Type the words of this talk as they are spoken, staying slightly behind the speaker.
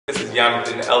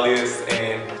Yonathan Elias,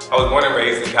 and I was born and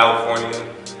raised in California.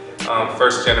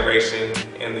 First generation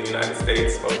in the United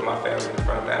States. Most of my family is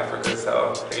from Africa,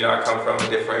 so I come from a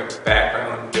different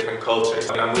background, different culture.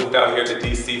 And I moved out here to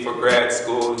DC for grad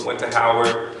school, went to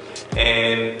Howard,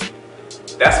 and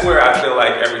that's where I feel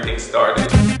like everything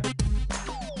started.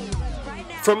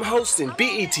 From hosting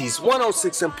BET's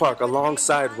 106 in Park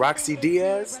alongside Roxy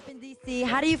Diaz.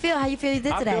 How do you feel? How you feel you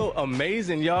did today? I feel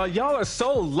amazing, y'all. Y'all are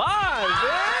so live,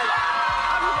 man.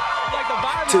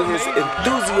 To his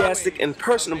enthusiastic and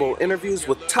personable interviews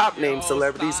with top-name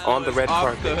celebrities on the red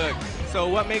carpet. So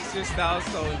what makes your style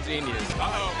so ingenious?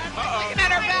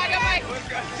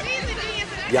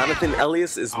 Yonathan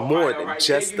Elias is more than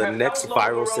just the next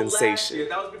viral sensation.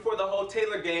 That was before the whole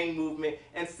Taylor gang movement.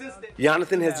 And since then,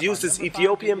 Yonathan has used his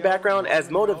Ethiopian background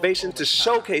as motivation to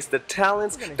showcase the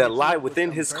talents that lie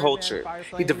within his culture.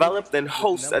 He developed and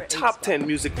hosts a top 10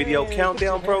 music video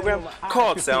countdown program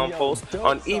called Soundpost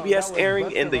on EBS,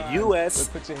 airing in the US,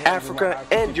 Africa,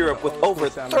 and Europe with over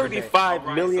 35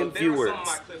 million viewers.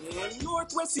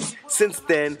 Since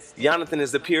then, Yonathan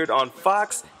has appeared on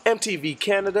Fox, MTV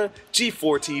Canada,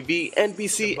 G4 TV,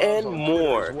 NBC, and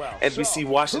more. NBC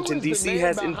Washington, D.C.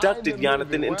 has inducted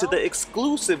Yonathan into the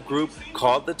exclusive group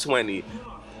called The 20.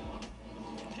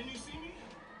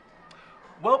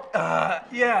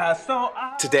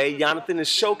 Today, Yonathan is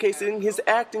showcasing his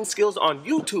acting skills on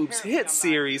YouTube's hit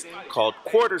series called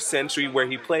Quarter Century, where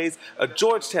he plays a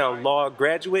Georgetown law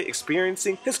graduate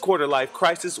experiencing his quarter-life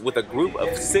crisis with a group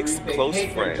of 6 close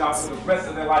friends.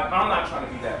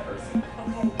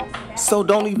 So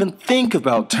don't even think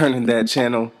about turning that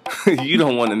channel. You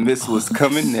don't want to miss what's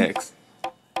coming next.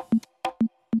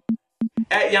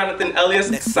 At Yonathan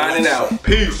Elias, signing out.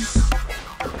 Peace.